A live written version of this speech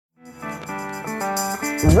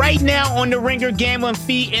Right now on the Ringer Gambling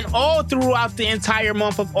Feed and all throughout the entire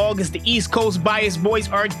month of August, the East Coast Bias Boys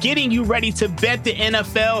are getting you ready to bet the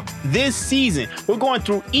NFL this season. We're going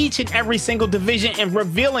through each and every single division and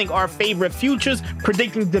revealing our favorite futures,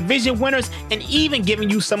 predicting division winners, and even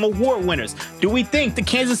giving you some award winners. Do we think the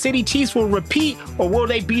Kansas City Chiefs will repeat or will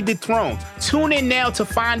they be dethroned? Tune in now to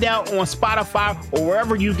find out on Spotify or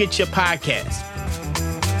wherever you get your podcasts.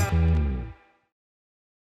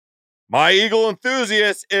 My Eagle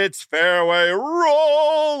enthusiasts, it's Fairway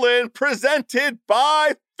Rollin', presented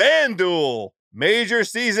by FanDuel. Major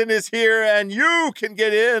season is here, and you can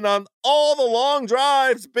get in on all the long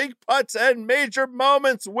drives, big putts, and major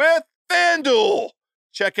moments with FanDuel.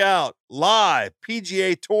 Check out live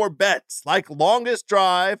PGA Tour bets like longest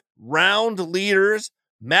drive, round leaders,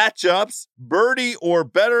 matchups, birdie or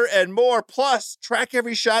better, and more. Plus, track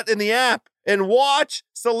every shot in the app and watch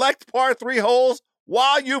select par 3 holes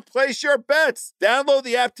while you place your bets. Download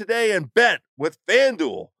the app today and bet with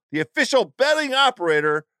FanDuel, the official betting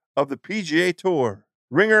operator of the PGA Tour.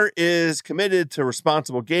 Ringer is committed to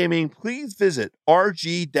responsible gaming. Please visit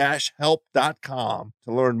rg-help.com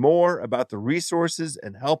to learn more about the resources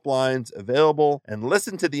and helplines available and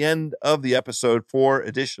listen to the end of the episode for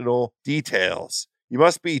additional details. You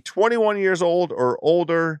must be 21 years old or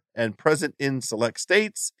older and present in select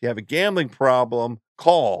states. If you have a gambling problem,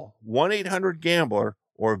 call 1-800-GAMBLER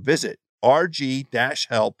or visit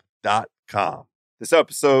rg-help.com. This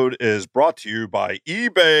episode is brought to you by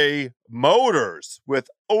eBay Motors. With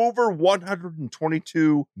over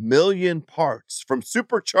 122 million parts, from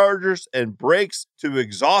superchargers and brakes to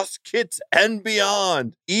exhaust kits and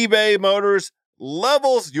beyond, eBay Motors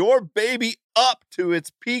levels your baby up to its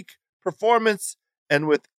peak performance. And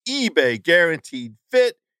with eBay Guaranteed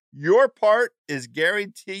Fit, your part is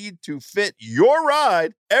guaranteed to fit your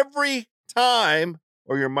ride every time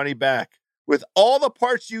or your money back. With all the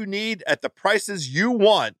parts you need at the prices you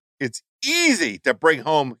want, it's easy to bring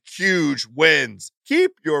home huge wins.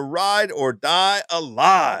 Keep your ride or die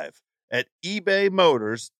alive at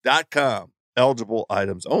ebaymotors.com. Eligible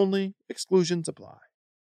items only. Exclusions apply.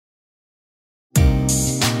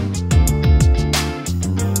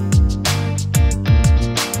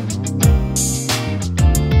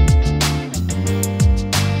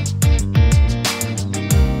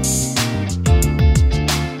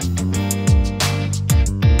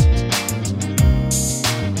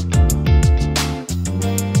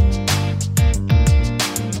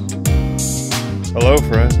 Hello,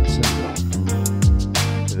 friends, and welcome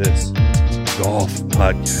to this golf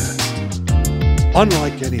podcast,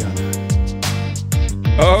 unlike any other.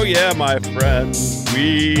 Oh, yeah, my friends,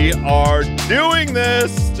 we are doing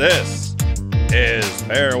this. This is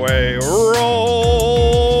Fairway Rollin',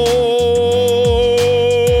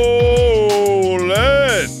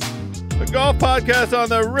 the golf podcast on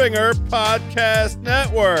the Ringer Podcast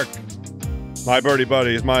Network. My birdie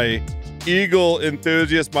buddies, my Eagle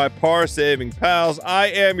enthusiasts, my par-saving pals. I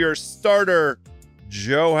am your starter,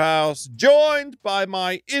 Joe House, joined by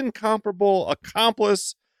my incomparable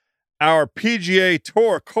accomplice, our PGA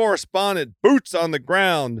Tour correspondent, boots on the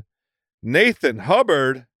ground, Nathan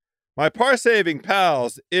Hubbard. My par-saving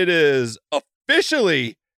pals, it is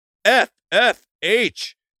officially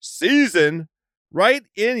FFH season, right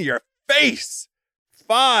in your face.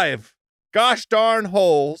 5 gosh darn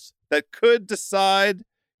holes that could decide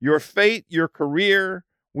your fate, your career.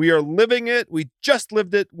 We are living it. We just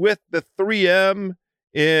lived it with the 3M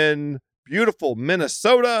in beautiful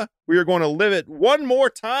Minnesota. We are going to live it one more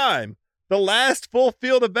time. The last full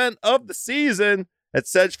field event of the season at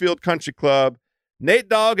Sedgefield Country Club. Nate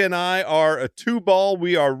Dogg and I are a 2-ball.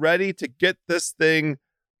 We are ready to get this thing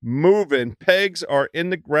moving. Pegs are in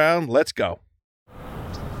the ground. Let's go.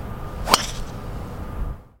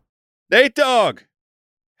 Nate Dogg,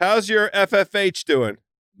 how's your FFH doing?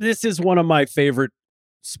 This is one of my favorite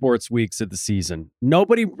sports weeks of the season.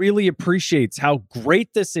 Nobody really appreciates how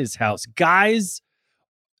great this is, House. Guys,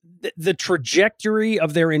 the trajectory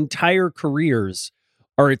of their entire careers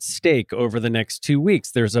are at stake over the next 2 weeks.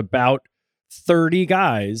 There's about 30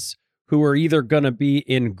 guys who are either going to be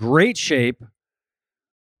in great shape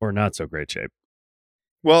or not so great shape.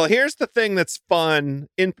 Well, here's the thing that's fun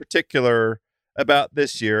in particular about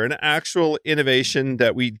this year, an actual innovation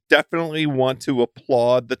that we definitely want to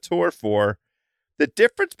applaud the tour for. The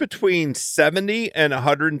difference between 70 and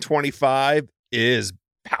 125 is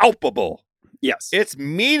palpable. Yes. It's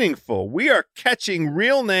meaningful. We are catching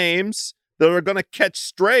real names that are going to catch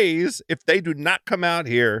strays if they do not come out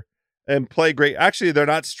here and play great. Actually, they're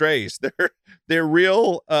not strays. They're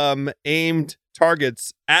real aimed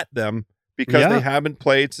targets at them because they haven't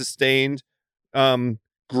played sustained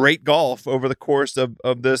great golf over the course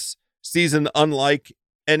of this season, unlike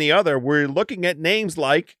any other. We're looking at names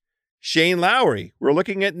like Shane Lowry. We're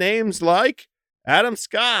looking at names like Adam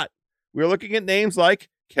Scott. We're looking at names like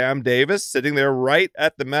Cam Davis sitting there right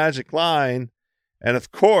at the magic line. And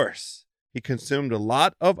of course, he consumed a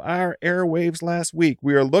lot of our airwaves last week.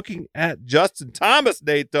 We are looking at Justin Thomas,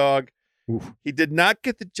 Nate Dogg. Oof. He did not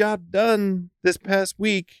get the job done this past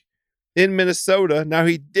week in Minnesota. Now,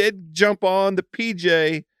 he did jump on the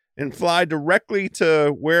PJ and fly directly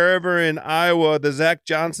to wherever in Iowa the Zach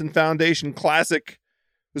Johnson Foundation Classic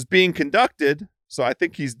was being conducted. So I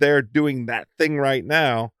think he's there doing that thing right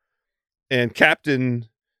now. And Captain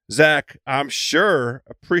Zach, I'm sure,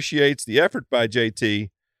 appreciates the effort by JT.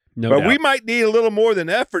 No but doubt. we might need a little more than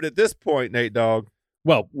effort at this point, Nate Dogg.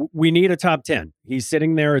 Well, we need a top 10. He's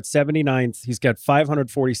sitting there at 79th. He's got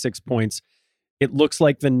 546 points. It looks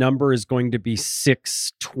like the number is going to be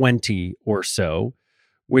 620 or so,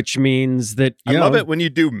 which means that I love it when you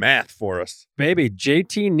do math for us. Baby,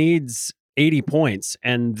 JT needs 80 points,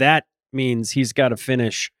 and that means he's got to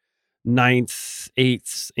finish 9th,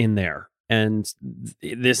 8th in there. And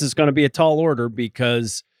this is going to be a tall order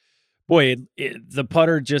because, boy, the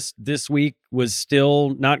putter just this week was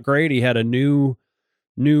still not great. He had a new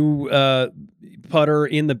putter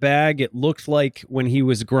in the bag. It looked like when he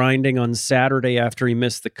was grinding on Saturday after he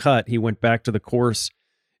missed the cut, he went back to the course.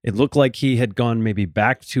 It looked like he had gone maybe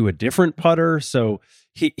back to a different putter. So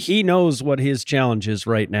he knows what his challenge is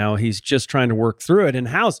right now. He's just trying to work through it. And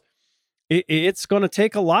it's going to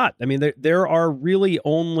take a lot. I mean, there are really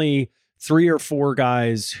only 3 or 4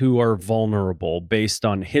 guys who are vulnerable based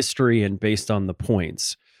on history and based on the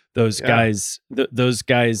points. Those guys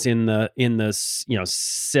in the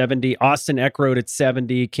 70. Austin Eckroat at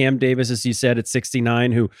 70. Cam Davis, as you said, at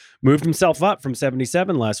 69, who moved himself up from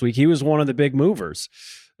 77 last week. He was one of the big movers.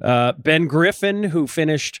 Ben Griffin, who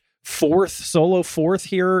finished solo fourth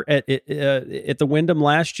here at the Wyndham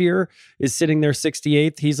last year, is sitting there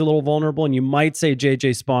 68th. He's a little vulnerable. And you might say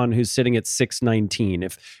JJ Spawn, who's sitting at 619.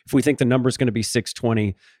 If we think the number is going to be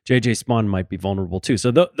 620, JJ Spawn might be vulnerable too.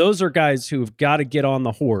 So those are guys who've got to get on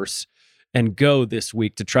the horse and go this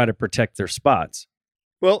week to try to protect their spots.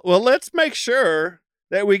 Well, let's make sure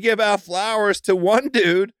that we give our flowers to one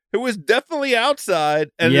dude who was definitely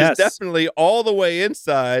outside and is definitely all the way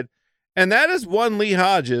inside. And that is one Lee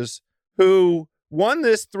Hodges, who won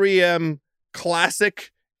this 3M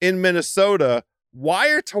Classic in Minnesota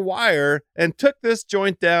wire to wire and took this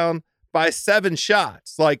joint down by 7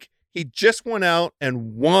 shots. Like, he just went out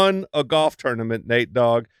and won a golf tournament, Nate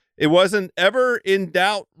Dogg. It wasn't ever in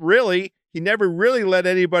doubt, really. He never really let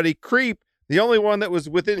anybody creep. The only one that was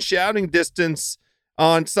within shouting distance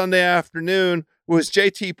on Sunday afternoon was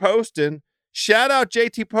JT Poston. Shout out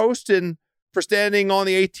JT Poston for standing on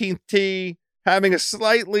the 18th tee, having a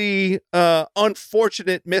slightly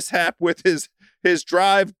unfortunate mishap with his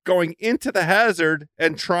drive going into the hazard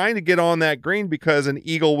and trying to get on that green because an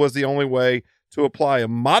eagle was the only way to apply a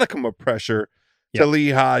modicum of pressure to Lee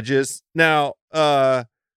Hodges. Now, my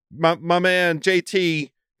man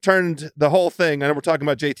JT turned the whole thing. I know we're talking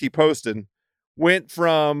about JT Poston. Went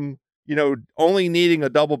from, only needing a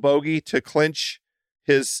double bogey to clinch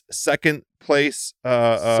his second place.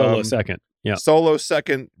 Solo second. Yeah. Solo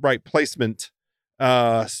second, right, placement,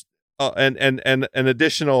 and an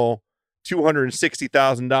additional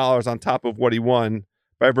 $260,000 on top of what he won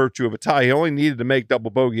by virtue of a tie. He only needed to make double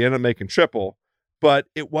bogey, ended up making triple, but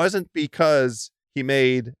it wasn't because he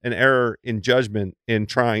made an error in judgment in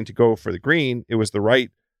trying to go for the green. It was the right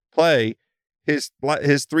play. His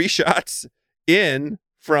 3 shots in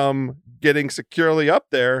from getting securely up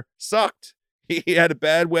there sucked. He had a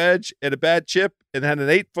bad wedge and a bad chip and had an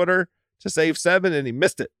 8-footer to save 7, and he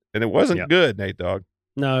missed it. And it wasn't good, Nate Dogg.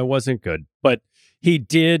 No, it wasn't good. But he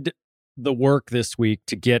did the work this week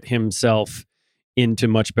to get himself into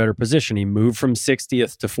much better position. He moved from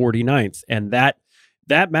 60th to 49th, and that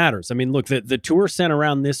matters. I mean, look, the tour sent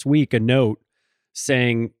around this week a note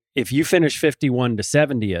saying, if you finish 51 to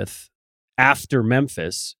 70th after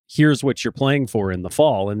Memphis, here's what you're playing for in the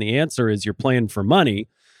fall. And the answer is you're playing for money,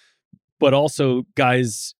 but also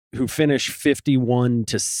guys who finish 51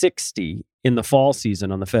 to 60 in the fall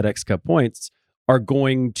season on the FedExCup points are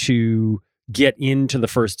going to get into the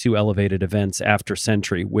first 2 elevated events after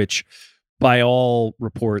Century, which by all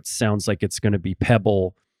reports sounds like it's going to be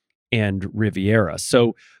Pebble and Riviera.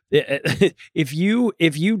 So if you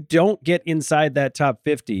don't get inside that top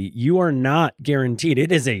 50, you are not guaranteed.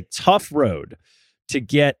 It is a tough road to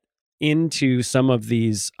get into some of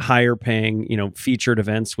these higher paying, featured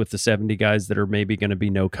events with the 70 guys that are maybe going to be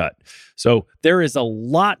no cut. So there is a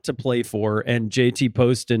lot to play for, and JT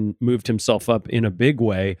Poston moved himself up in a big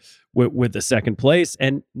way with the second place.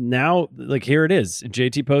 And now, here it is.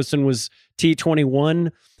 JT Poston was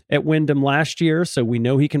T21 at Wyndham last year, so we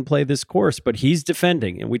know he can play this course, but he's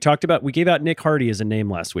defending. And we gave out Nick Hardy as a name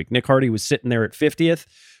last week. Nick Hardy was sitting there at 50th.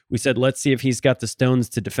 We said, let's see if he's got the stones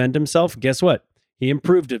to defend himself. Guess what? He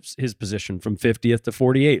improved his position from 50th to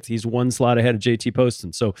 48th. He's one slot ahead of JT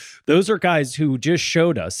Poston. So those are guys who just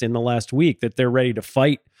showed us in the last week that they're ready to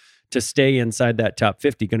fight to stay inside that top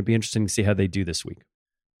 50. Going to be interesting to see how they do this week.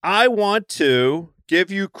 I want to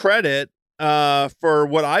give you credit for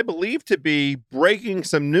what I believe to be breaking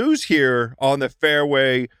some news here on the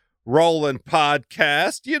Fairway Rolling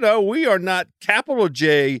podcast. We are not capital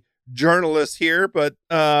J journalists here, but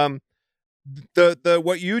the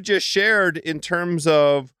what you just shared in terms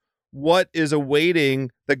of what is awaiting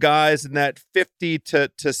the guys in that 50 to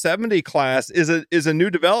 70 class is a new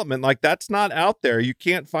development. That's not out there. You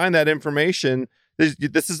can't find that information.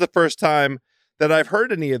 This is the first time that I've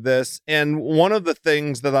heard any of this. And one of the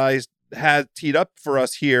things that I had teed up for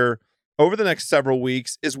us here over the next several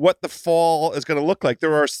weeks is what the fall is going to look like.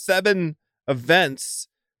 There are 7 events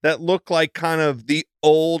that look like kind of the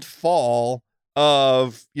old fall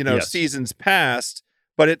of, yes, seasons past,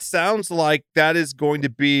 but it sounds like that is going to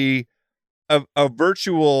be a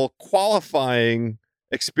virtual qualifying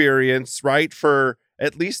experience, right? For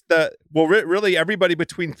at least really everybody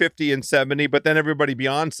between 50 and 70, but then everybody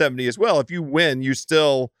beyond 70 as well. If you win, you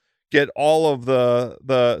still get all of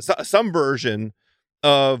some version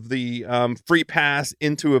of the free pass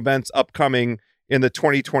into events upcoming in the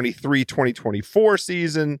 2023-2024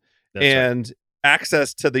 season. That's and right.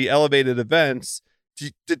 Access to the elevated events.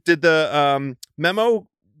 Did the memo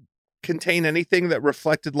contain anything that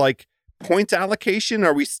reflected points allocation?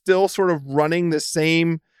 Are we still sort of running the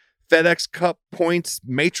same FedExCup points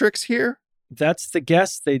matrix here? That's the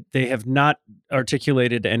guess. They have not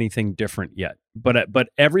articulated anything different yet. But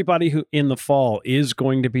everybody who in the fall is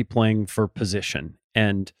going to be playing for position,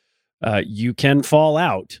 and you can fall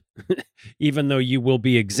out, even though you will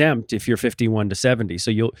be exempt if you're 51 to 70.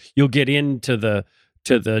 So you'll get into the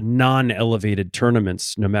non-elevated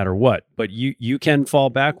tournaments no matter what. But you can fall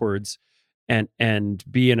backwards and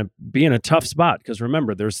be in a tough spot, because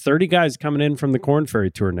remember, there's 30 guys coming in from the Korn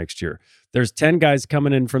Ferry Tour next year. There's 10 guys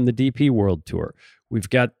coming in from the DP World Tour. We've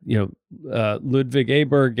got Ludwig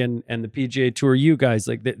Aberg and the PGA Tour. You guys,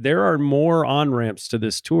 there are more on ramps to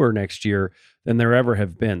this tour next year than there ever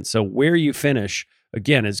have been. So where you finish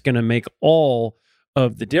again is going to make all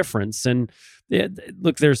of the difference. And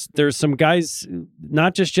look, there's some guys,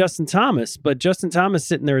 not just Justin Thomas, but Justin Thomas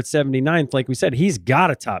sitting there at 79th. Like we said, he's got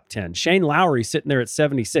a top 10. Shane Lowry sitting there at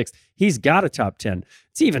 76th. He's got a top 10.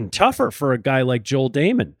 It's even tougher for a guy like Joel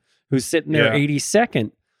Damon, who's sitting there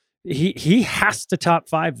 82nd. He has to top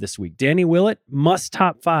 5 this week. Danny Willett must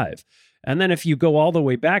top 5. And then if you go all the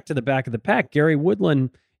way back to the back of the pack, Gary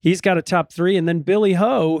Woodland, he's got a top 3. And then Billy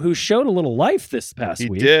Ho, who showed a little life this past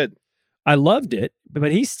week. He did. I loved it,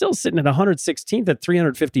 but he's still sitting at 116th at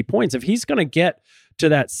 350 points. If he's going to get to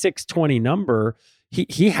that 620 number,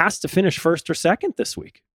 he has to finish first or second this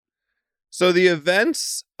week. So the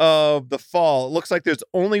events of the fall, it looks like there's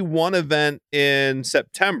only one event in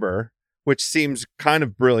September, which seems kind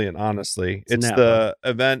of brilliant, honestly. It's the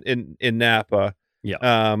event in Napa,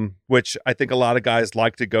 which I think a lot of guys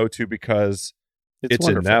like to go to because it's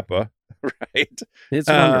in Napa, right? It's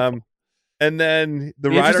wonderful. And then the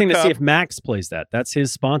Ryder Cup. Interesting to see if Max plays that. That's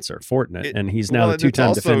his sponsor, Fortinet, and he's now the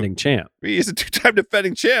 2-time defending champ. He's a 2-time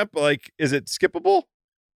defending champ. Is it skippable?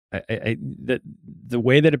 The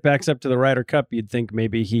way that it backs up to the Ryder Cup, you'd think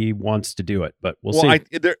maybe he wants to do it, but we'll see.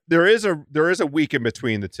 There is a week in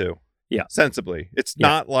between the two. Yeah, sensibly. It's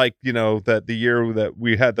not like that the year that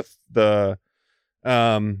we had the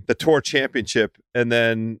tour championship, and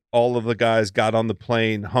then all of the guys got on the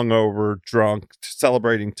plane hungover, drunk,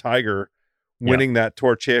 celebrating Tiger winning that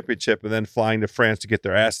tour championship, and then flying to France to get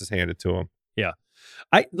their asses handed to them. Yeah.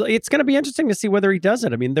 It's going to be interesting to see whether he does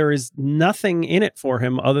it. I mean, there is nothing in it for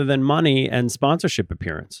him other than money and sponsorship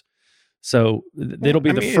appearance. So it'll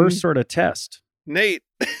be the first sort of test. Nate,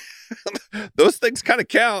 those things kind of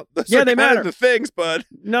count. Those they matter. The things, bud.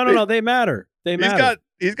 No, they matter. They matter.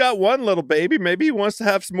 He's got one little baby. Maybe he wants to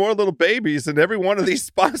have some more little babies, and every one of these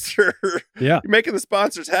sponsors, making the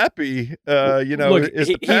sponsors happy, is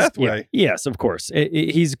the pathway. Yes, of course.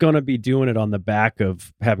 He's going to be doing it on the back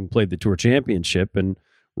of having played the Tour Championship. And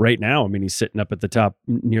right now, I mean, he's sitting up at the top,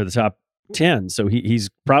 near the top 10. So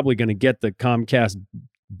he's probably going to get the Comcast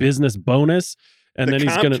business bonus And the then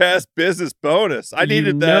he's Comcast business bonus. I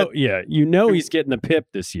needed that. Yeah, he's getting the PIP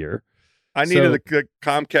this year. I needed the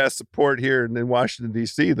Comcast support here in Washington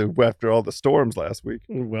D.C. After all the storms last week.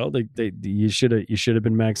 Well, you should have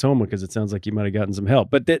been Max Homa, because it sounds like you might have gotten some help.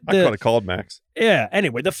 But I could have called Max. Yeah.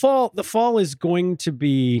 Anyway, the fall is going to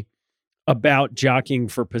be about jockeying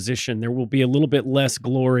for position. There will be a little bit less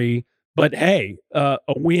glory, but hey, a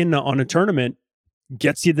win on a tournament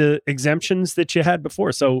gets you the exemptions that you had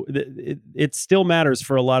before. So it still matters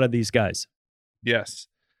for a lot of these guys. Yes.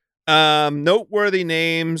 Noteworthy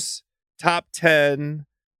names, top 10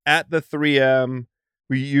 at the 3M.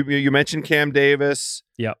 You mentioned Cam Davis.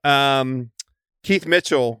 Yeah. Keith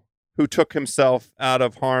Mitchell, who took himself out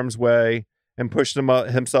of harm's way and pushed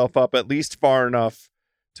himself up at least far enough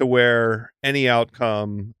to where any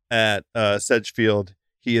outcome at Sedgefield,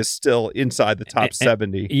 he is still inside the top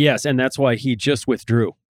 70. Yes, and that's why he just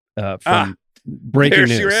withdrew from breaking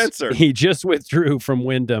there's news. Your answer. He just withdrew from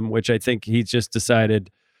Wyndham, which I think he just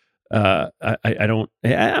decided. I'm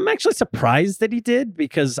actually surprised that he did,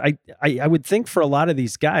 because I would think for a lot of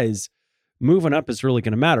these guys, moving up is really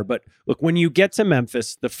going to matter. But look, when you get to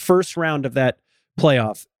Memphis, the first round of that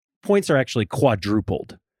playoff, points are actually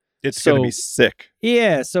quadrupled. It's going to be sick.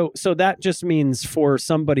 Yeah, so that just means for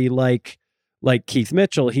somebody like Keith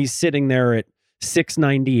Mitchell, he's sitting there at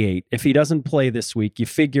 698. If he doesn't play this week, you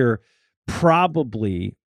figure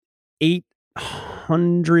probably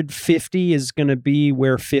 850 is going to be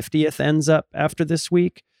where 50th ends up after this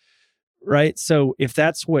week, right? So if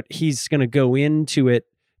that's what he's going to go into it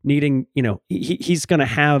needing, he's going to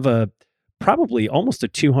have probably almost a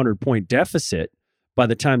 200-point deficit by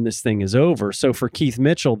the time this thing is over. So for Keith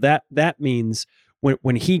Mitchell, that means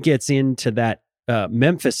when he gets into that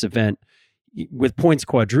Memphis event with points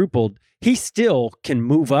quadrupled, he still can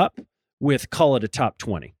move up with, call it, a top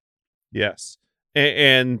 20. Yes.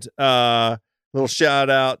 And little shout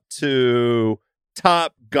out to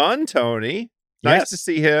Top Gun Tony. Nice to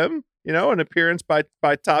see him, an appearance by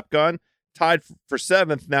Top Gun, tied for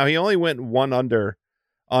 7th. Now, he only went 1 under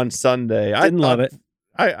on Sunday. Didn't love it.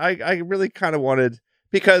 I really kind of wanted,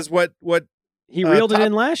 because what he reeled it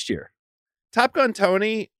in last year. Top Gun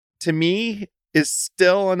Tony, to me, is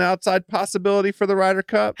still an outside possibility for the Ryder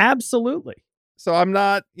Cup. Absolutely. So I'm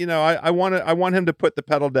not, I want him to put the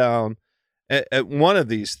pedal down at one of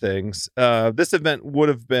these things. This event would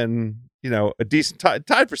have been, a decent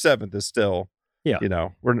tied for 7th is still,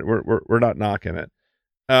 we're not knocking it.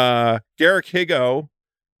 Garrick Higo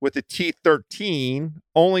with the T13,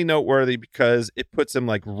 only noteworthy because it puts him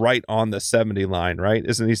like right on the 70 line, right?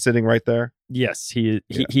 Isn't he sitting right there? Yes, he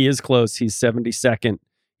is close. He's 72nd.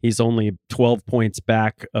 He's only 12 points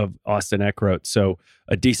back of Austin Eckroat. So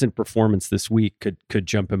a decent performance this week could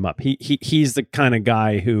jump him up. He's the kind of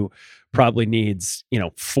guy who probably needs,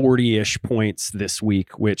 40-ish points this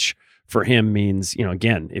week, which for him means,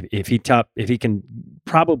 again, if he can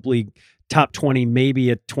probably top 20, maybe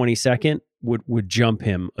a 22nd, would jump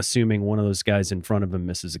him, assuming one of those guys in front of him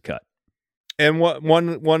misses a cut. And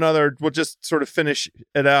one other, we'll just sort of finish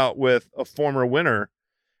it out with a former winner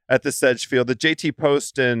at the Sedgefield. The JT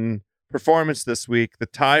Poston performance this week, the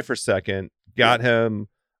tie for 2nd, got him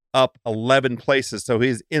up 11 places. So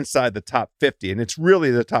he's inside the top 50, and it's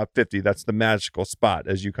really the top 50. That's the magical spot,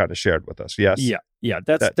 as you kind of shared with us. Yes. Yeah.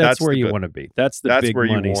 That's where you want to be. That's big where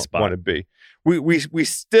money you spot. Want to be. We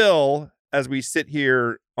still, as we sit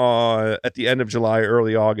here at the end of July,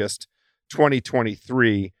 early August,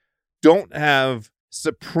 2023, don't have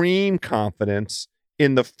supreme confidence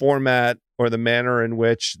in the format or the manner in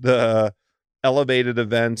which the elevated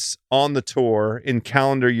events on the tour in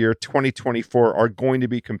calendar year 2024 are going to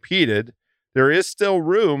be competed. There is still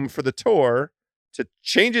room for the tour to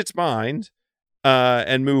change its mind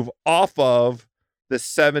and move off of the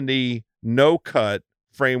 70 no-cut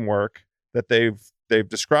framework that they've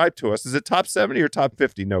described to us. Is it top 70 or top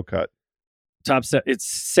 50 no cut? It's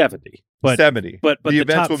 70. But 70. But the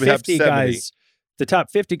events will have 70 guys. The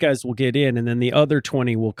top 50 guys will get in, and then the other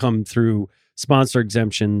 20 will come through sponsor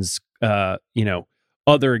exemptions,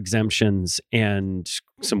 other exemptions, and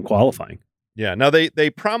some qualifying. Yeah. Now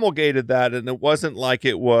they promulgated that, and it wasn't like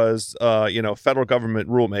it was federal government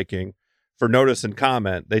rulemaking for notice and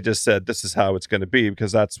comment. They just said this is how it's going to be,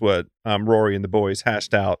 because that's what Rory and the boys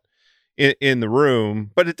hashed out in the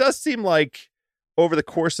room. But it does seem like over the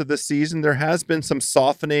course of this season, there has been some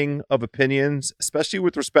softening of opinions, especially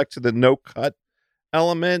with respect to the no cut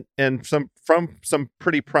element, and from some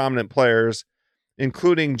pretty prominent players,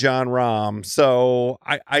 including John Rahm. So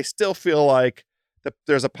I still feel like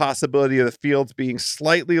there's a possibility of the fields being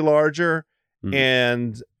slightly larger.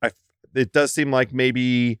 And it does seem like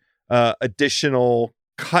maybe additional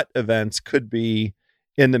cut events could be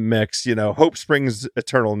in the mix. Hope springs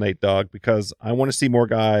eternal, Nate Dogg, because I want to see more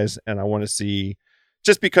guys, and I want to see,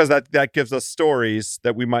 just because that gives us stories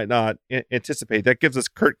that we might not anticipate. That gives us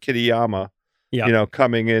Kurt Kitayama,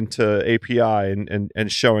 coming into API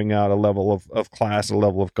and showing out a level of class, a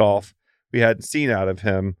level of golf we hadn't seen out of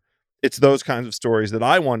him. It's those kinds of stories that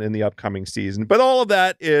I want in the upcoming season. But all of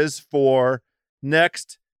that is for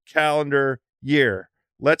next calendar year.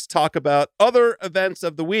 Let's talk about other events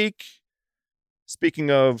of the week. Speaking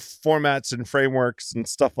of formats and frameworks and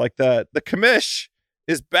stuff like that, the commish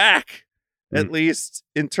is back, at least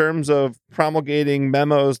in terms of promulgating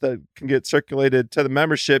memos that can get circulated to the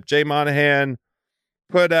membership. Jay Monahan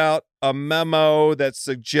put out a memo that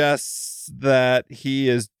suggests that he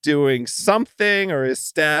is doing something, or his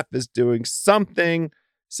staff is doing something,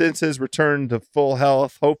 since his return to full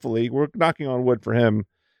health. Hopefully, we're knocking on wood for him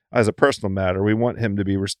as a personal matter. We want him to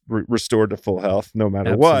be restored to full health no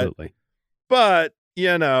matter Absolutely. what. But,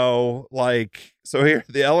 so here,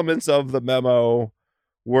 the elements of the memo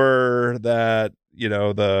were that,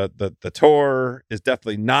 the tour is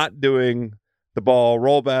definitely not doing the ball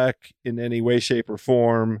rollback in any way, shape, or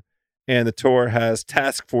form. And the tour has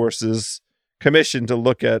task forces commissioned to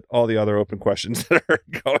look at all the other open questions that are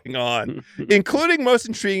going on, including, most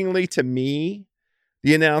intriguingly to me,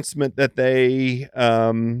 the announcement that they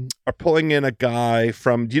are pulling in a guy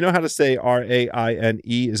from, do you know how to say RAINE?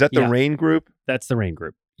 Is that the Rain Group? That's the Rain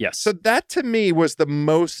Group. Yes. So that to me was the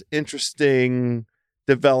most interesting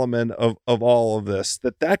development of all of this,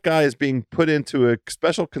 that guy is being put into a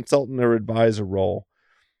special consultant or advisor role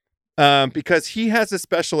because he has a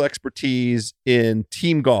special expertise in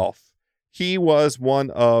team golf. He was one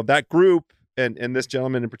of that group, and this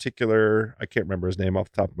gentleman in particular, I can't remember his name off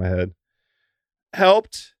the top of my head,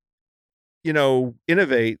 helped,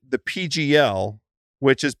 innovate the PGL,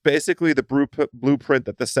 which is basically the blueprint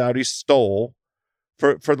that the Saudis stole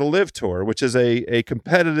for the Live Tour, which is a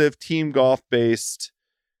competitive team golf based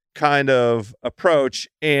kind of approach.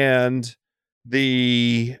 And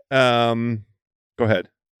the go ahead.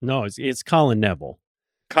 No, it's Colin Neville.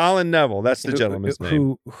 Colin Neville, that's the gentleman's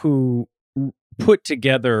name. Who put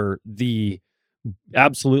together the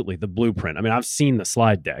blueprint. I mean, I've seen the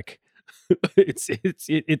slide deck.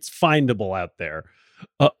 it's findable out there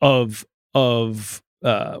of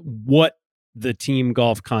what the team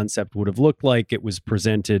golf concept would have looked like. It was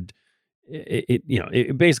presented.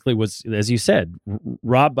 It basically was, as you said,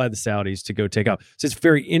 robbed by the Saudis to go take out. So it's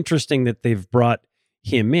very interesting that they've brought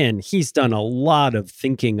him in. He's done a lot of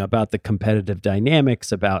thinking about the competitive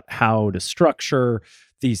dynamics, about how to structure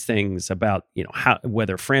these things, about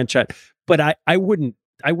whether franchise. But I wouldn't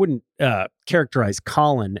characterize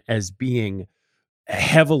Colin as being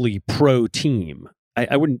heavily pro team.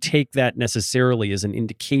 I wouldn't take that necessarily as an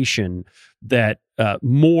indication that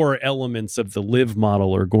more elements of the Live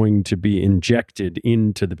model are going to be injected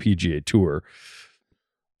into the PGA Tour.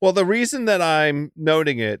 Well, the reason that I'm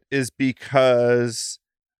noting it is because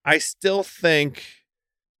I still think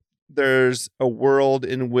there's a world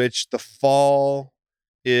in which the fall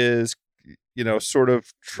is, sort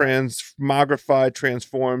of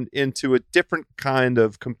transformed into a different kind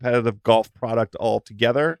of competitive golf product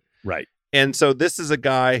altogether. Right. And so this is a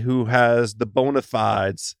guy who has the bona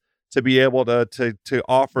fides to be able to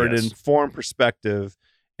offer an informed perspective.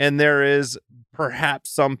 And there is perhaps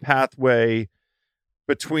some pathway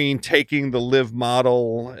between taking the Live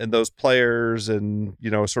model and those players and,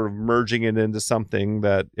 sort of merging it into something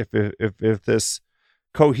that if this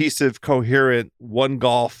cohesive, coherent one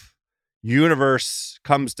golf universe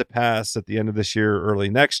comes to pass at the end of this year, early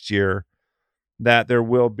next year, that there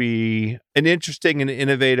will be an interesting and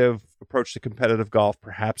innovative approach to competitive golf,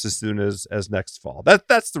 perhaps as soon as next fall.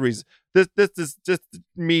 That's the reason. This is just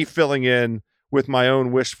me filling in with my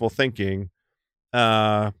own wishful thinking,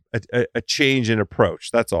 a change in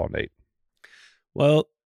approach. That's all, Nate. Well,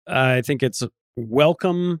 I think it's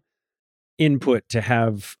welcome input to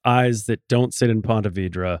have eyes that don't sit in Ponte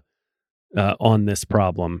Vedra on this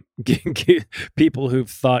problem. People who've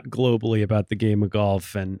thought globally about the game of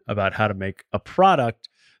golf and about how to make a product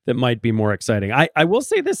that might be more exciting. I will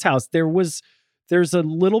say this, House, there's a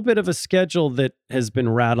little bit of a schedule that has been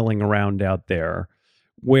rattling around out there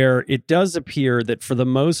where it does appear that for the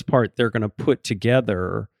most part, they're going to put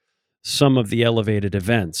together some of the elevated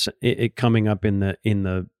events it coming up in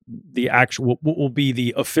the actual, what will be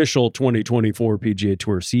the official 2024 PGA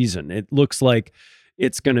Tour season. It looks like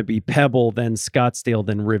it's going to be Pebble, then Scottsdale,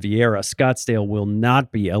 then Riviera. Scottsdale will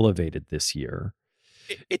not be elevated this year.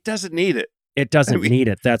 It doesn't need it. It doesn't need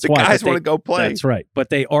it. That's why. The guys want to go play. That's right. But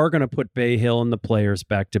they are going to put Bay Hill and the Players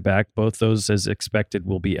back-to-back. Both those, as expected,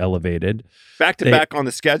 will be elevated. Back-to-back on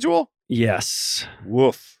the schedule? Yes.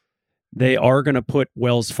 Woof. They are going to put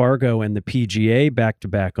Wells Fargo and the PGA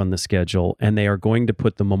back-to-back on the schedule, and they are going to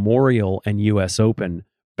put the Memorial and U.S. Open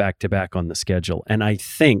back-to-back on the schedule. And I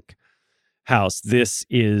think, House, this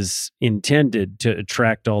is intended to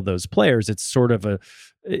attract all those players. It's sort of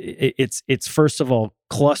it's first of all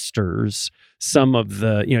clusters some of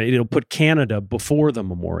the, it'll put Canada before the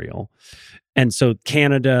Memorial. And so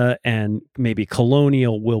Canada and maybe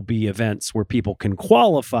Colonial will be events where people can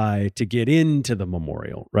qualify to get into the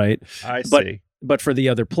Memorial, right? I see. But for the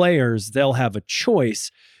other players, they'll have a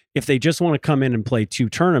choice. If they just want to come in and play 2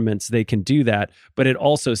 tournaments, they can do that. But it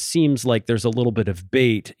also seems like there's a little bit of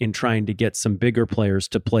bait in trying to get some bigger players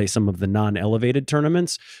to play some of the non-elevated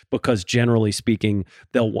tournaments, because generally speaking,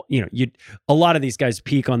 they'll, a lot of these guys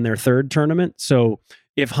peak on their 3rd tournament. So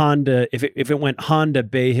if it went Honda,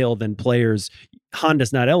 Bay Hill, then Players,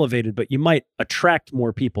 Honda's not elevated, but you might attract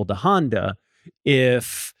more people to Honda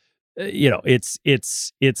if it's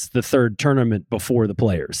the 3rd tournament before the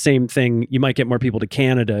Players. Same thing. You might get more people to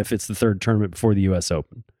Canada if it's the 3rd tournament before the U.S.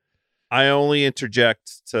 Open. I only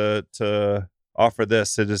interject to offer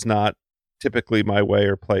this. It is not typically my way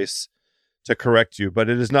or place to correct you, but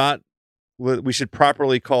it is not. We should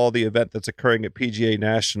properly call the event that's occurring at PGA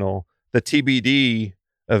National the TBD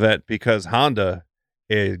event, because Honda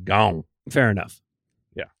is gone. Fair enough.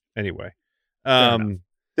 Yeah. Anyway.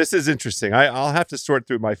 This is interesting. I'll have to sort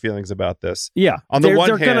through my feelings about this. Yeah. On the one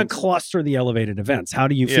hand, they're going to cluster the elevated events. How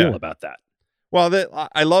do you feel about that? Well,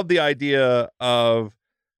 I love the idea of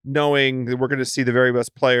knowing that we're going to see the very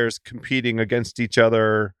best players competing against each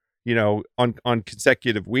other, on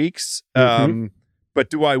consecutive weeks. Mm-hmm. But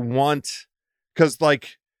do I want, because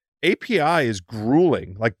API is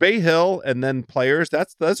grueling, like Bay Hill and then Players. That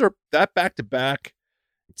back to back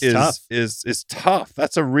is tough.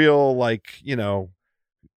 That's a real,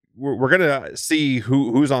 we're gonna see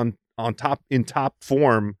who's on top in top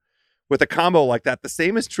form with a combo like that. The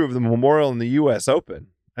same is true of the Memorial and the U.S. Open.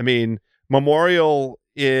 I mean, Memorial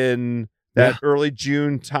in that early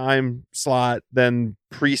June time slot, then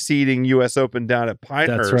preceding U.S. Open down at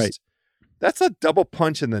Pinehurst. That's right. That's a double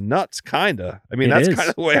punch in the nuts, kind of. I mean, that's kind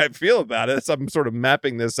of the way I feel about it. So I'm sort of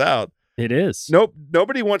mapping this out. It is. None of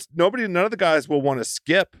the guys will want to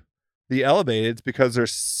skip the elevateds because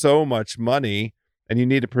there's so much money and you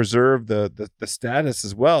need to preserve the status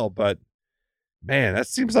as well. But man, that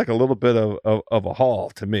seems like a little bit of a haul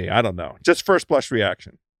to me. I don't know. Just first blush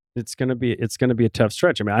reaction. It's gonna be a tough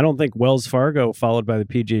stretch. I mean, I don't think Wells Fargo followed by the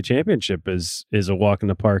PGA Championship is a walk in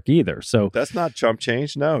the park either. So that's not chump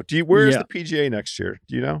change. No. Where is the PGA next year?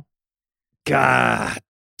 Do you know? God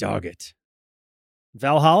dog it.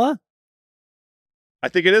 Valhalla? I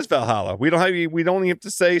think it is Valhalla. We don't even have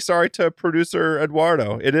to say sorry to producer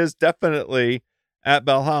Eduardo. It is definitely at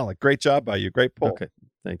Valhalla. Great job by you. Great pull. Okay.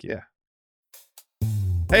 Thank you. Yeah.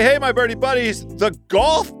 Hey, my birdie buddies. The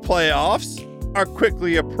golf playoffs are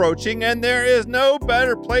quickly approaching, and there is no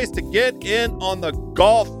better place to get in on the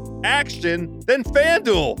golf action than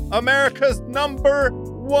FanDuel, America's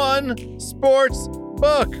 #1 sports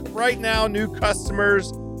book. Right now, new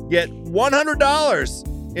customers get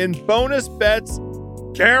 $100 in bonus bets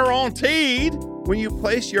guaranteed when you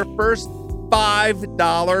place your first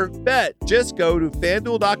 $5 bet. Just go to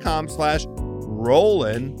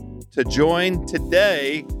FanDuel.com/Rollin to join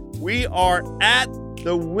today. We are at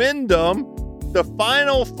the Wyndham, the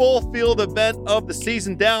final full field event of the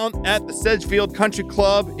season, down at the Sedgefield Country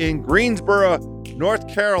Club in Greensboro, North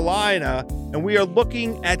Carolina. And we are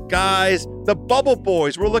looking at guys, the Bubble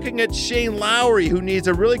Boys. We're looking at Shane Lowry, who needs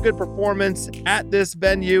a really good performance at this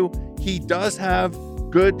venue. He does have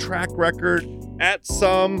good track record at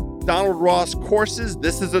some Donald Ross courses.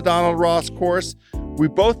 This is a Donald Ross course. We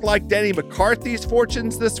both like Denny McCarthy's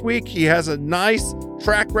fortunes this week. He has a nice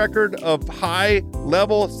track record of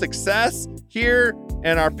high-level success here,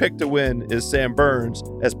 and our pick to win is Sam Burns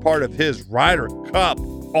as part of his Ryder Cup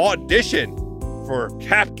audition for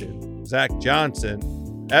Captain Zach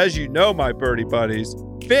Johnson. As you know, my birdie buddies,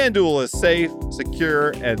 FanDuel is safe,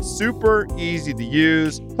 secure, and super easy to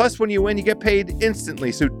use. Plus, when you win, you get paid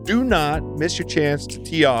instantly, so do not miss your chance to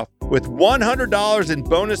tee off with $100 in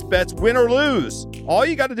bonus bets, win or lose. All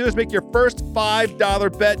you got to do is make your first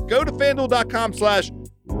 $5 bet. Go to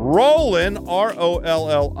FanDuel.com/Rollin,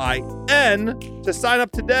 ROLLIN, to sign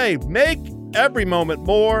up today. Make every moment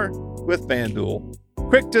more with FanDuel.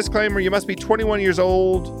 Quick disclaimer, you must be 21 years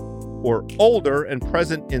old or older and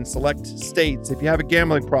present in select states. If you have a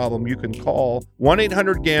gambling problem, you can call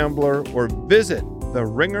 1-800-GAMBLER or visit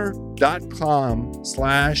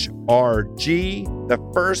theringer.com/RG.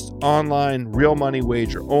 The first online real money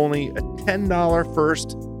wager only. A $10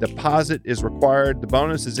 first deposit is required. The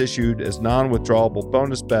bonus is issued as non-withdrawable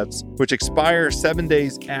bonus bets, which expire 7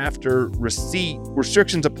 days after receipt.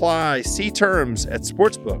 Restrictions apply. See terms at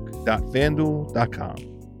sportsbook.fanduel.com.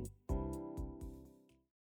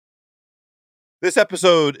 This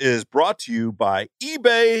episode is brought to you by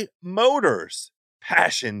eBay Motors.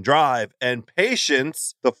 Passion, drive, and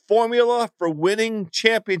patience. The formula for winning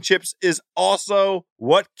championships is also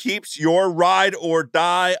what keeps your ride or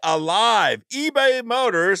die alive. eBay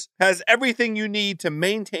Motors has everything you need to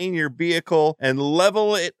maintain your vehicle and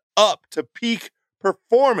level it up to peak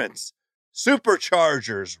performance.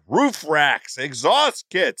 Superchargers, roof racks, exhaust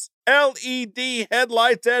kits, LED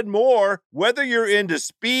headlights, and more. Whether you're into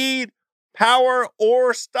speed, power,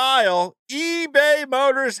 or style, eBay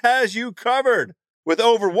Motors has you covered. With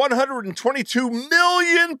over 122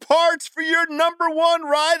 million parts for your number one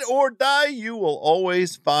ride or die, you will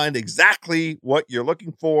always find exactly what you're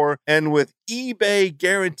looking for. And with eBay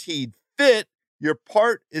Guaranteed Fit, your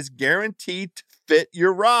part is guaranteed to fit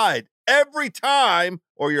your ride every time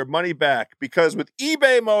or your money back. Because with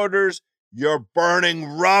eBay Motors, you're burning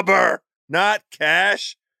rubber, not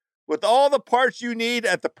cash. With all the parts you need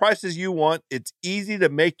at the prices you want, it's easy to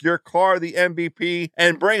make your car the MVP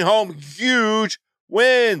and bring home huge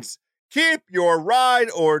wins. Keep your ride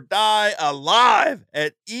or die alive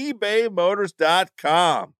at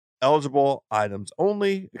ebaymotors.com. Eligible items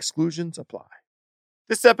only. Exclusions apply.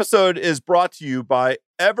 This episode is brought to you by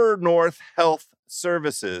Evernorth Health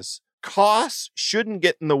Services. Costs shouldn't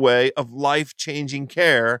get in the way of life-changing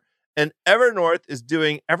care, and Evernorth is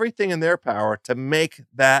doing everything in their power to make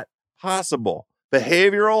that possible.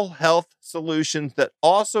 Behavioral health solutions that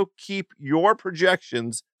also keep your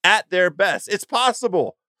projections at their best. It's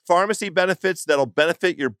possible. Pharmacy benefits that'll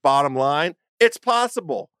benefit your bottom line. It's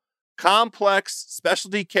possible. Complex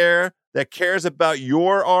specialty care that cares about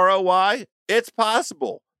your ROI. It's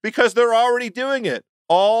possible because they're already doing it,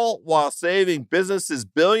 all while saving businesses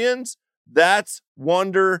billions. That's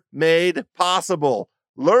wonder made possible.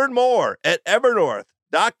 Learn more at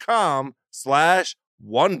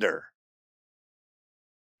evernorth.com/wonder.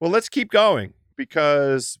 Well, let's keep going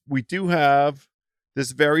because we do have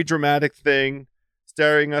this very dramatic thing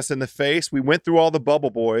staring us in the face. We went through all the bubble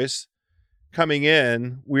boys coming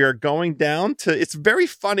in. We are going down to, it's very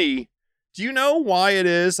funny. Do you know why it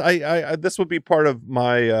is? I this will be part of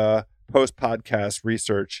my post-podcast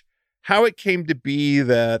research, how it came to be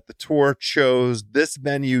that the tour chose this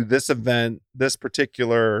venue, this event, this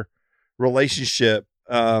particular relationship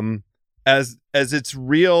as its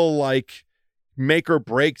real like make or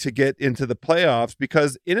break to get into the playoffs,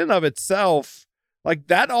 because in and of itself, like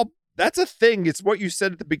that's a thing. It's what you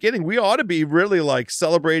said at the beginning. We ought to be really like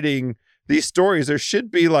celebrating these stories. There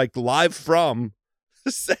should be like live from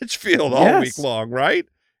Sedgefield all week long, right?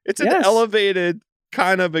 It's an elevated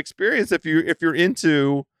kind of experience if you're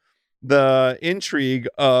into the intrigue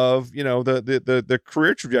of, you know, the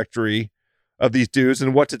career trajectory of these dudes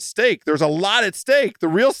and what's at stake. There's a lot at stake. The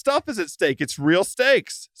real stuff is at stake. It's real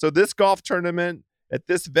stakes. So this golf tournament at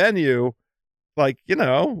this venue, like, you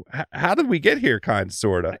know, how did we get here? Kind of,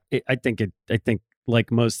 sort of. I think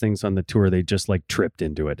like most things on the tour, they just like tripped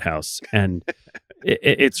into it, House. And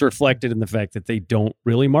it's reflected in the fact that they don't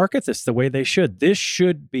really market this the way they should. This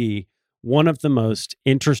should be one of the most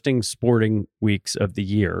interesting sporting weeks of the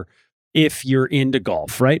year if you're into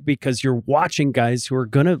golf, right? Because you're watching guys who are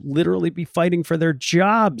going to literally be fighting for their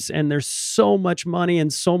jobs. And there's so much money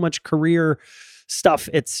and so much career stuff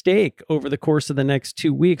at stake over the course of the next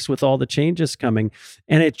 2 weeks with all the changes coming.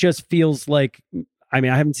 And it just feels like, I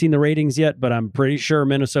mean, I haven't seen the ratings yet, but I'm pretty sure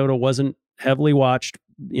Minnesota wasn't heavily watched.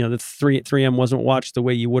 You know, the 3M wasn't watched the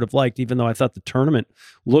way you would have liked, even though I thought the tournament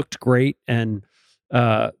looked great. And,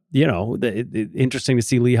 you know, interesting to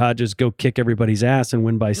see Lee Hodges go kick everybody's ass and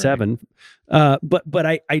win by 7. But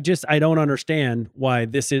I don't understand why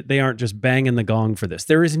they aren't just banging the gong for this.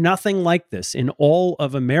 There is nothing like this in all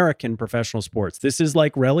of American professional sports. This is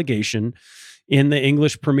like relegation in the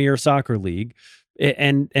English Premier Soccer League.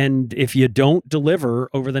 And if you don't deliver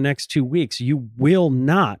over the next 2 weeks, you will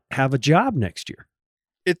not have a job next year.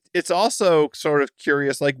 It's also sort of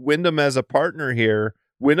curious, like Wyndham as a partner here.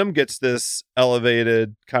 Wyndham gets this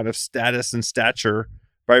elevated kind of status and stature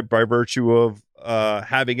by virtue of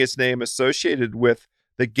having its name associated with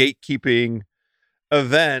the gatekeeping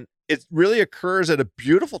event. It really occurs at a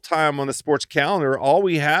beautiful time on the sports calendar. All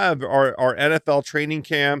we have are NFL training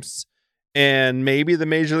camps and maybe the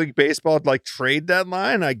Major League Baseball like trade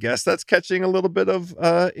deadline. I guess that's catching a little bit of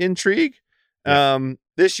intrigue.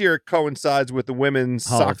 This year coincides with the Women's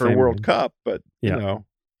Soccer World Cup, but you know,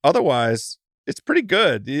 otherwise it's pretty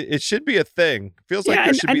good. It should be a thing. Feels like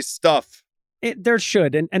there should be stuff. There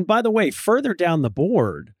should. And by the way, further down the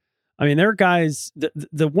board, I mean, there are guys,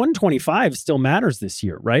 the 125 still matters this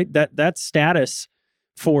year, right? That status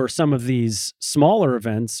for some of these smaller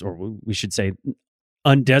events, or we should say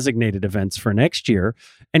undesignated events for next year.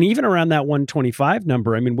 And even around that 125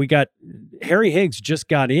 number, I mean, we got Harry Higgs just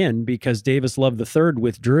got in because Davis Love III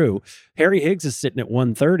withdrew. Harry Higgs is sitting at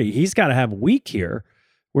 130. He's got to have a week here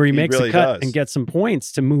where he makes really a cut does. and gets some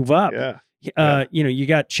points to move up. You know, you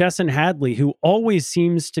got Chesson Hadley, who always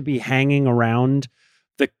seems to be hanging around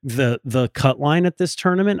the cut line at this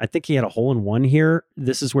tournament. I think he had a hole in one here.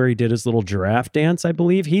 This is where he did his little giraffe dance, I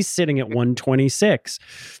believe. He's sitting at 126.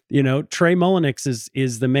 You know, Trey Mullenix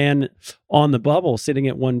is the man on the bubble sitting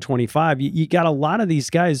at 125. You got a lot of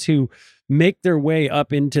these guys who make their way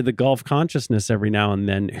up into the golf consciousness every now and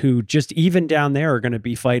then, who just even down there are going to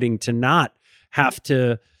be fighting to not have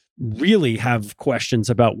to really have questions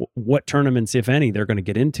about what tournaments, if any, they're going to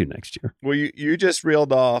get into next year. Well, you just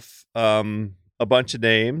reeled off a bunch of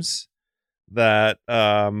names that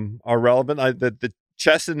are relevant. The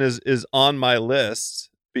Chesson is on my list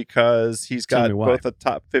because he's got both a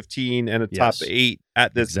top 15 and a top 8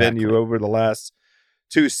 at this venue over the last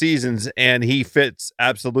 2 seasons, and he fits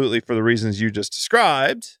absolutely for the reasons you just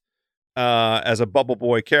described. As a bubble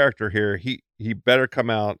boy character here, he better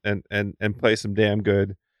come out and play some damn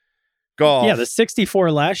good golf. Yeah, the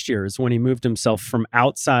 64 last year is when he moved himself from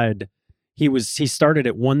outside. He started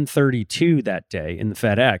at 132 that day in the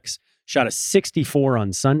FedEx, shot a 64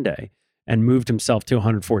 on Sunday, and moved himself to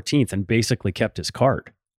 114th and basically kept his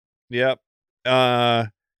card. Yep.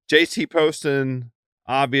 JT Poston,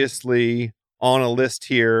 obviously on a list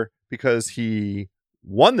here because he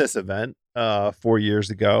won this event 4 years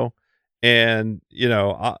ago. And, you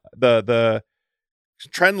know, the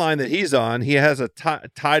trend line that he's on, he has a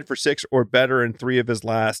tied for 6 or better in 3 of his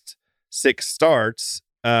last 6 starts.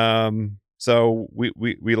 So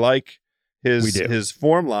we like his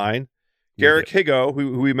form line. Garrick Higo,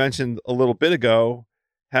 who we mentioned a little bit ago,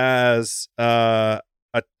 has a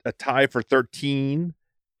tie for 13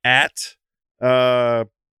 at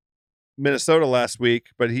Minnesota last week,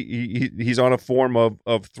 but he's on a form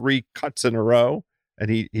of 3 cuts in a row, and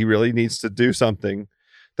he really needs to do something.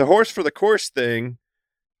 The horse for the course thing.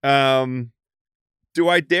 Do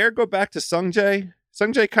I dare go back to Sungjae?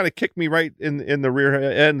 Sungjae kind of kicked me right in the rear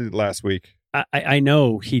end last week. I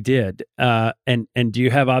know he did. And do you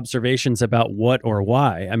have observations about what or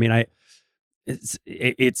why? I mean,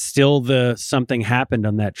 it's still the something happened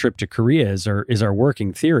on that trip to Korea is our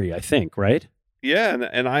working theory, I think, right? Yeah,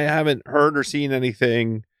 and I haven't heard or seen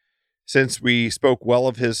anything since we spoke well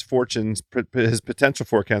of his fortunes, his potential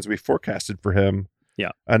forecasts. We forecasted for him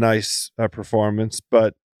a nice performance,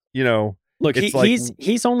 but you know, look,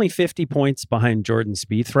 he's only 50 points behind Jordan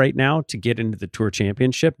Spieth right now to get into the Tour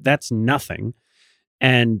Championship. That's nothing.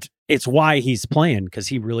 And it's why he's playing, because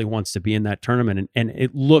he really wants to be in that tournament. And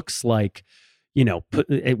it looks like, you know,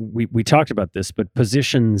 we talked about this, but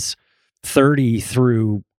positions 30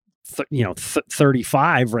 through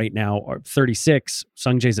 35 right now, or 36,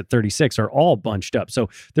 Sungjae's at 36, are all bunched up. So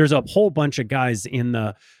there's a whole bunch of guys in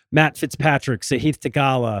the Matt Fitzpatrick, Sahith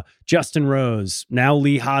Theegala, Justin Rose, now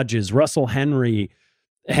Lee Hodges, Russell Henley,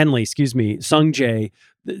 Sungjae,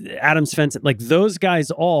 Adam Svensson. Like, those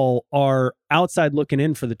guys all are outside looking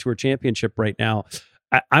in for the Tour Championship right now.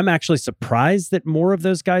 I'm actually surprised that more of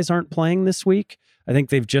those guys aren't playing this week. I think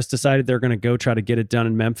they've just decided they're going to go try to get it done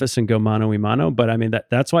in Memphis and go mano a mano. But I mean,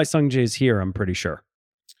 that's why Sungjae's here, I'm pretty sure.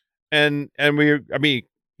 And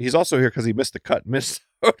he's also here because he missed the cut in Minnesota.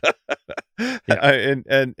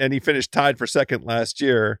 And he finished tied for second last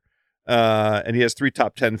year. And he has 3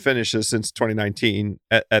 top 10 finishes since 2019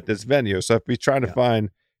 at this venue. So if he's trying to find,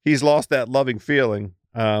 he's lost that loving feeling.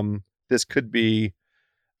 This could be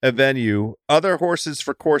a venue. Other horses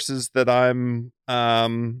for courses that I'm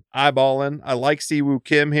eyeballing. I like Siwoo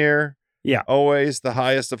Kim here. Yeah, always the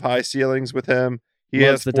highest of high ceilings with him. He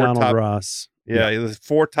Loves has the Donald Ross. Yeah, he has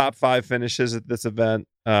 4 top 5 finishes at this event.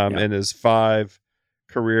 In his 5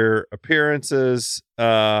 career appearances.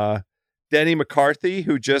 Denny McCarthy,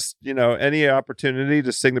 who just, any opportunity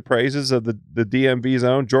to sing the praises of the DMV's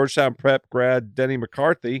own Georgetown Prep grad Denny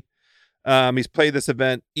McCarthy. He's played this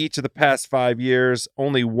event each of the past 5 years.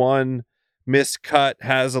 Only one missed cut,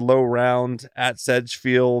 has a low round at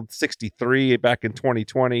Sedgefield, 63 back in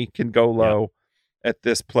 2020, can go low at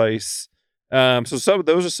this place. So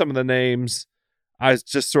those are some of the names I was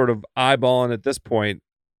just sort of eyeballing at this point.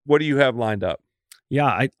 What do you have lined up?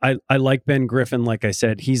 Yeah, I like Ben Griffin. Like I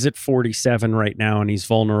said, he's at 47 right now, and he's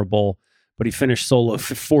vulnerable, but he finished solo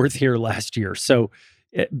fourth here last year. So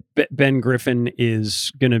Ben Griffin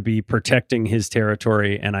is going to be protecting his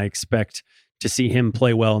territory, and I expect to see him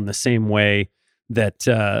play well in the same way that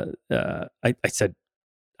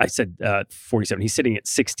I said 47. He's sitting at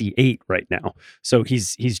 68 right now. So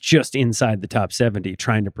he's just inside the top 70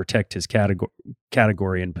 trying to protect his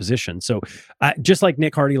category and position. So just like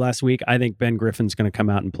Nick Hardy last week, I think Ben Griffin's going to come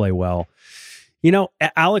out and play well. You know,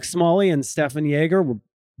 Alex Smalley and Stefan Jaeger were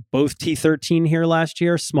both T13 here last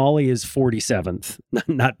year. Smalley is 47th,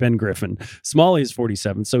 not Ben Griffin. Smalley is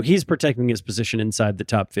 47th. So he's protecting his position inside the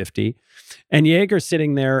top 50. And Jaeger's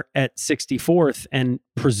sitting there at 64th and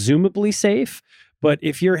presumably safe. But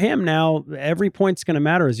if you're him now, every point's going to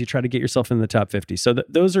matter as you try to get yourself in the top 50. So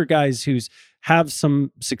those are guys who have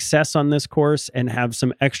some success on this course and have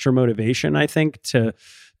some extra motivation, I think, to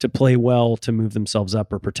play well, to move themselves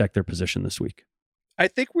up or protect their position this week. I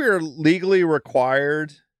think we're legally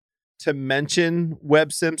required to mention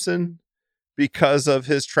Webb Simpson because of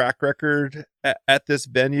his track record at this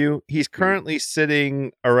venue. He's currently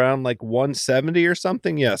sitting around like 170 or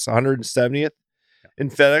something. Yes, 170th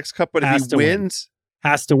in FedEx Cup. But if he wins...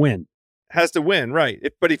 Has to win,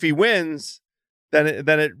 right? But if he wins, then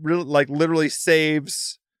it really literally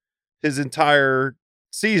saves his entire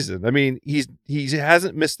season. I mean, he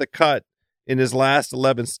hasn't missed the cut in his last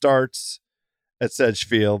 11 starts at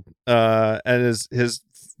Sedgefield, and his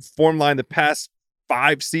form line the past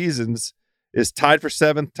 5 seasons is tied for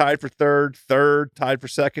 7th, tied for 3rd, tied for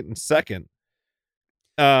 2nd, and 2nd.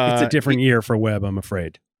 It's a different year for Webb, I'm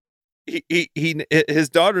afraid. His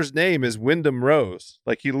daughter's name is Wyndham Rose.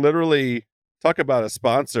 Like, he literally, talk about a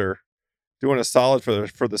sponsor doing a solid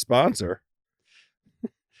for the sponsor.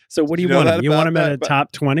 So what do you want him? You want him at a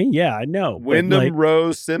top 20? Yeah, I know. Wyndham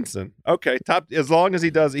Rose Simpson. Okay, top, as long as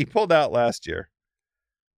he pulled out last year.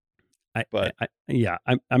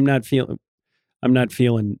 I'm not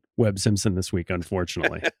feeling Webb Simpson this week,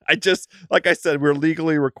 unfortunately. I just, like I said, we're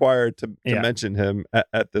legally required to mention him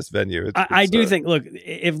at this venue. I do think, look,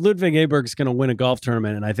 if Ludwig Aberg's going to win a golf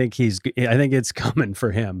tournament, and I think it's coming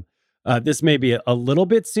for him. This may be a little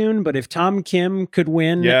bit soon, but if Tom Kim could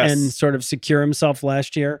win and sort of secure himself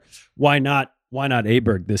last year, why not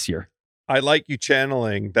Aberg this year? I like you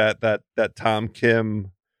channeling that Tom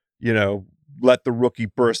Kim, let the rookie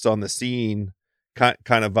burst on the scene kind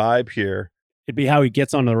of vibe here. It'd be how he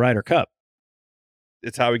gets on the Ryder Cup.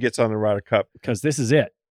 It's how he gets on the Ryder Cup. Because this is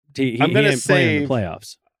it. He ain't playing in the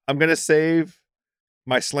playoffs. I'm going to save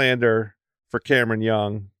my slander for Cameron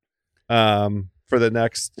Young for the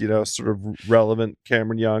next, sort of relevant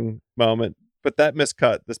Cameron Young moment. But that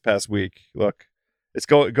miscut this past week, look, it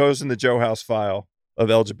goes in the Joe House file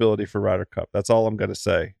of eligibility for Ryder Cup. That's all I'm going to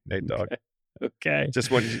say, Nate Dogg. Okay.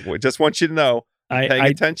 Just want you to know. Paying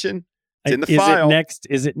attention. It's in the file.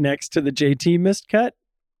 Is it next to the JT missed cut?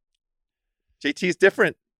 JT's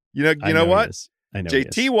different. You know what? I know.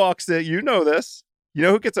 JT walks in. You know this. You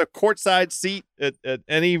know who gets a courtside seat at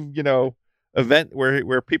any event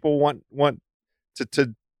where people want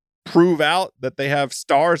to prove out that they have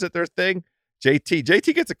stars at their thing?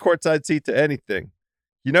 JT gets a courtside seat to anything.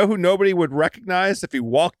 You know who nobody would recognize if he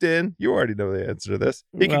walked in? You already know the answer to this.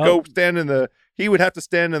 He would have to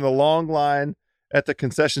stand in the long line at the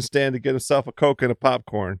concession stand to get himself a Coke and a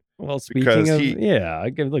popcorn. Well, speaking of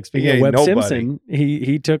Webb Simpson,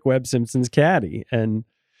 he took Webb Simpson's caddy, and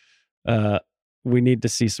we need to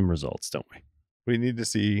see some results, don't we? We need to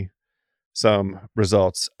see some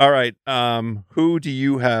results. All right. Who do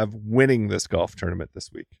you have winning this golf tournament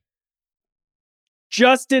this week?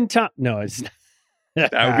 Justin Thomas. No, it's not.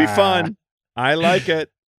 That would be fun. I like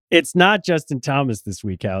it. It's not Justin Thomas this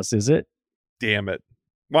week, House, is it? Damn it.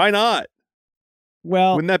 Why not?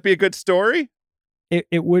 Well, wouldn't that be a good story?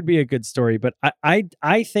 It would be a good story, but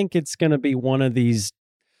I think it's going to be one of these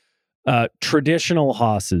traditional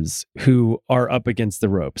hosses who are up against the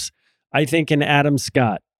ropes. I think an Adam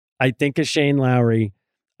Scott. I think a Shane Lowry.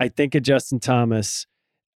 I think a Justin Thomas.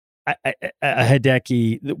 A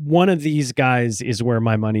Hideki. One of these guys is where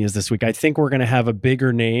my money is this week. I think we're going to have a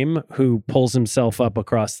bigger name who pulls himself up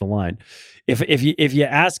across the line. If you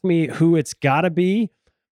ask me who it's got to be,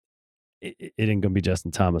 it ain't gonna be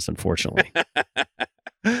Justin Thomas, unfortunately.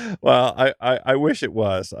 Well, I wish it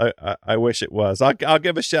was. I wish it was. I'll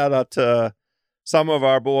give a shout out to some of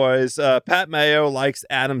our boys. Pat Mayo likes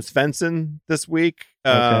Adams Fenson this week.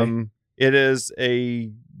 Okay. It is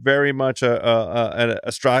a very much a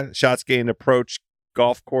shots gained approach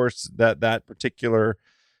golf course. That particular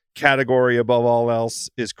category above all else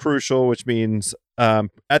is crucial, which means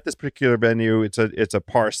at this particular venue, it's a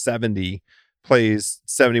par 70 plays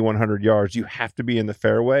 7,100 yards, you have to be in the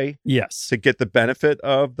fairway. Yes. To get the benefit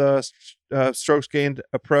of the strokes gained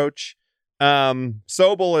approach.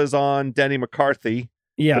 Sobel is on Denny McCarthy.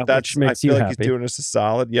 Yeah, but which makes I feel you like happy. He's doing us a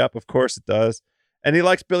solid. Yep, of course it does. And he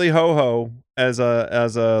likes Billy Ho as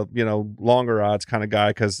a longer odds kind of guy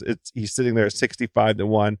because he's sitting there at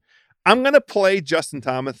 65-1. I'm gonna play Justin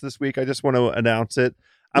Thomas this week. I just want to announce it.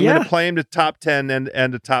 I'm going to play him to top 10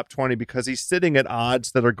 and to top 20 because he's sitting at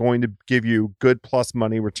odds that are going to give you good plus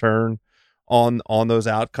money return on those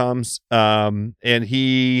outcomes. And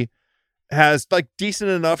he has like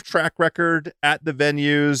decent enough track record at the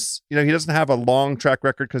venues. He doesn't have a long track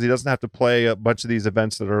record because he doesn't have to play a bunch of these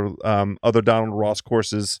events that are other Donald Ross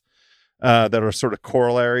courses that are sort of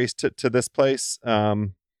corollaries to this place.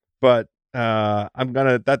 But I'm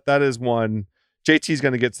going to, that is one. JT's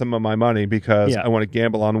going to get some of my money because I want to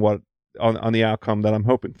gamble on on the outcome that I'm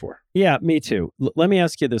hoping for. Yeah, me too. Let me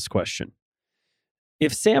ask you this question.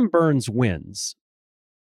 If Sam Burns wins,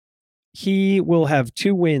 he will have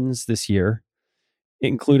 2 wins this year,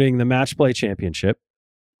 including the Match Play Championship.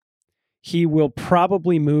 He will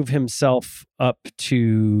probably move himself up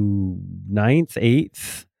to 9th,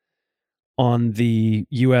 8th on the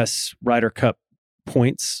U.S. Ryder Cup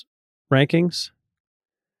points rankings.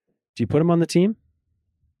 Do you put him on the team?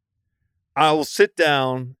 I will sit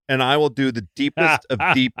down and I will do the deepest of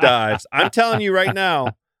deep dives. I'm telling you right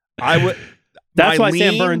now, I would. That's why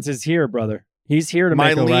Sam Burns is here, brother. He's here to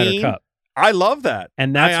make a Ryder Cup. I love that.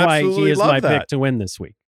 And that's why he is my pick to win this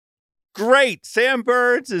week. Great. Sam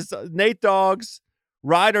Burns is Nate Dogg's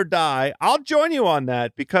ride or die. I'll join you on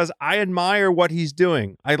that because I admire what he's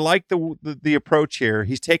doing. I like the approach here.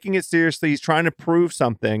 He's taking it seriously. He's trying to prove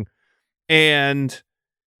something. And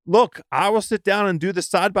look, I will sit down and do the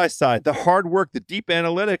side-by-side, the hard work, the deep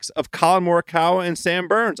analytics of Colin Morikawa and Sam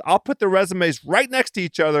Burns. I'll put the resumes right next to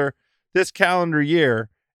each other this calendar year.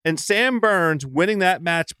 And Sam Burns winning that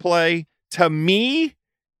match play, to me,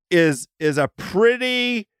 is a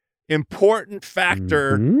pretty important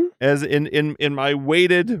factor as in my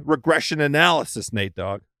weighted regression analysis, Nate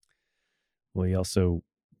Dogg. Well, he also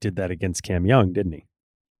did that against Cam Young, didn't he?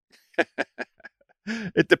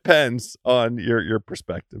 It depends on your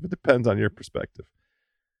perspective. It depends on your perspective.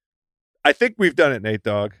 I think we've done it, Nate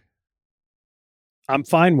Dogg. I'm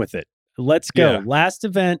fine with it. Let's go. Yeah. Last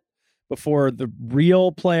event before the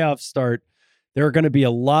real playoffs start. There are going to be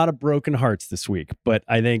a lot of broken hearts this week, but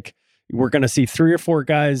I think we're going to see 3 or 4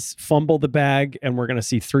 guys fumble the bag, and we're going to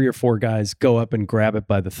see 3 or 4 guys go up and grab it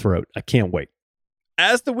by the throat. I can't wait.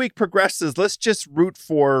 As the week progresses, let's just root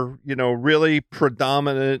for, really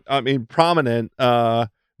prominent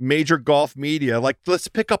major golf media. Like, let's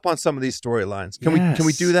pick up on some of these storylines. Can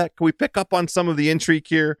we do that? Can we pick up on some of the intrigue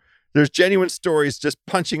here? There's genuine stories just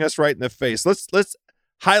punching us right in the face. Let's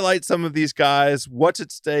highlight some of these guys, what's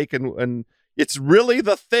at stake, and it's really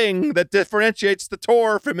the thing that differentiates the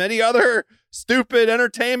tour from any other stupid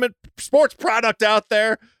entertainment sports product out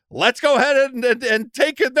there. Let's go ahead and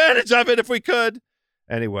take advantage of it if we could.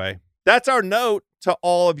 Anyway, that's our note to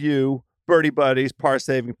all of you birdie buddies, par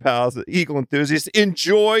saving pals, eagle enthusiasts.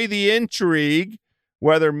 Enjoy the intrigue,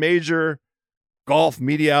 whether major golf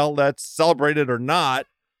media outlets celebrate it or not.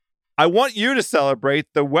 I want you to celebrate.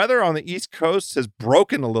 The weather on the East Coast has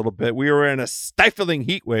broken a little bit. We were in a stifling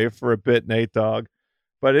heat wave for a bit, Nate Dogg,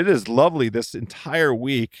 but it is lovely this entire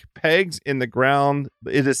week. Pegs in the ground.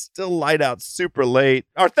 It is still light out super late.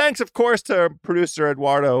 Our thanks, of course, to producer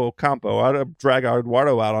Eduardo Ocampo. I'd drag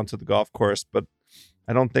Eduardo out onto the golf course, but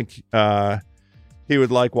I don't think he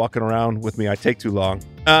would like walking around with me. I take too long.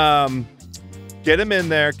 Get him in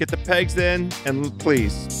there, get the pegs in, and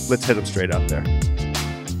please, let's hit him straight out there.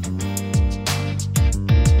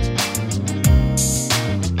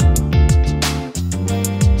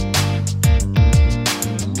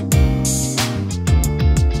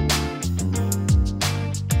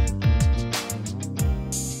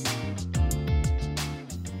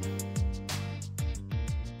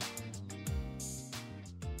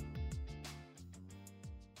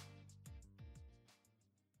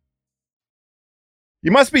 You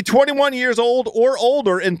must be 21 years old or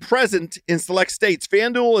older and present in select states.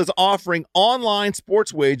 FanDuel is offering online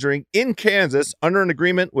sports wagering in Kansas under an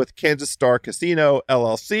agreement with Kansas Star Casino,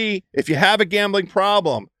 LLC. If you have a gambling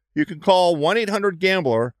problem, you can call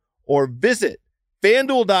 1-800-GAMBLER or visit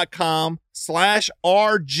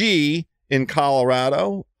FanDuel.com/RG in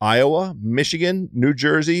Colorado, Iowa, Michigan, New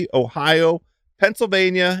Jersey, Ohio,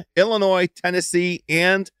 Pennsylvania, Illinois, Tennessee,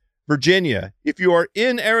 and Virginia. If you are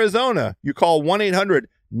in Arizona, you call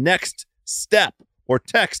 1-800-NEXT-STEP or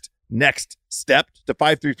text NEXT-STEP to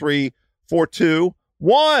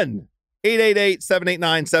 533-421.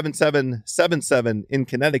 888-789-7777 in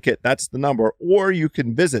Connecticut. That's the number. Or you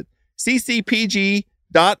can visit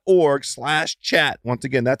ccpg.org/chat. Once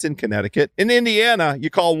again, that's in Connecticut. In Indiana, you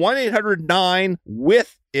call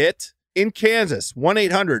 1-800-9-WITH-IT. In Kansas,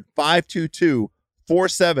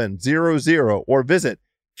 1-800-522-4700 or visit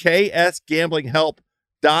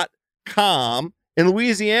ksgamblinghelp.com. In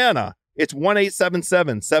Louisiana, it's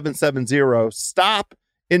 1-877-770-STOP.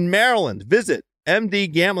 In Maryland, visit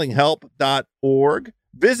mdgamblinghelp.org.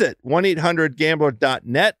 Visit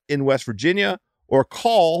 1-800-GAMBLER.net in West Virginia or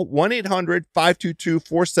call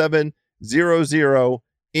 1-800-522-4700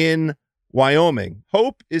 in Wyoming.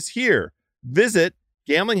 Hope is here. Visit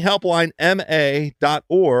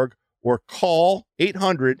gamblinghelplinema.org or call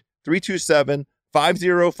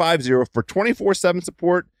 800-327-5050 for 24/7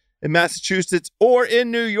 support in Massachusetts, or in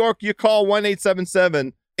New York, you call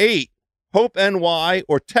 1-877-8-HOPE-NY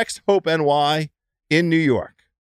or text HOPE-NY in New York.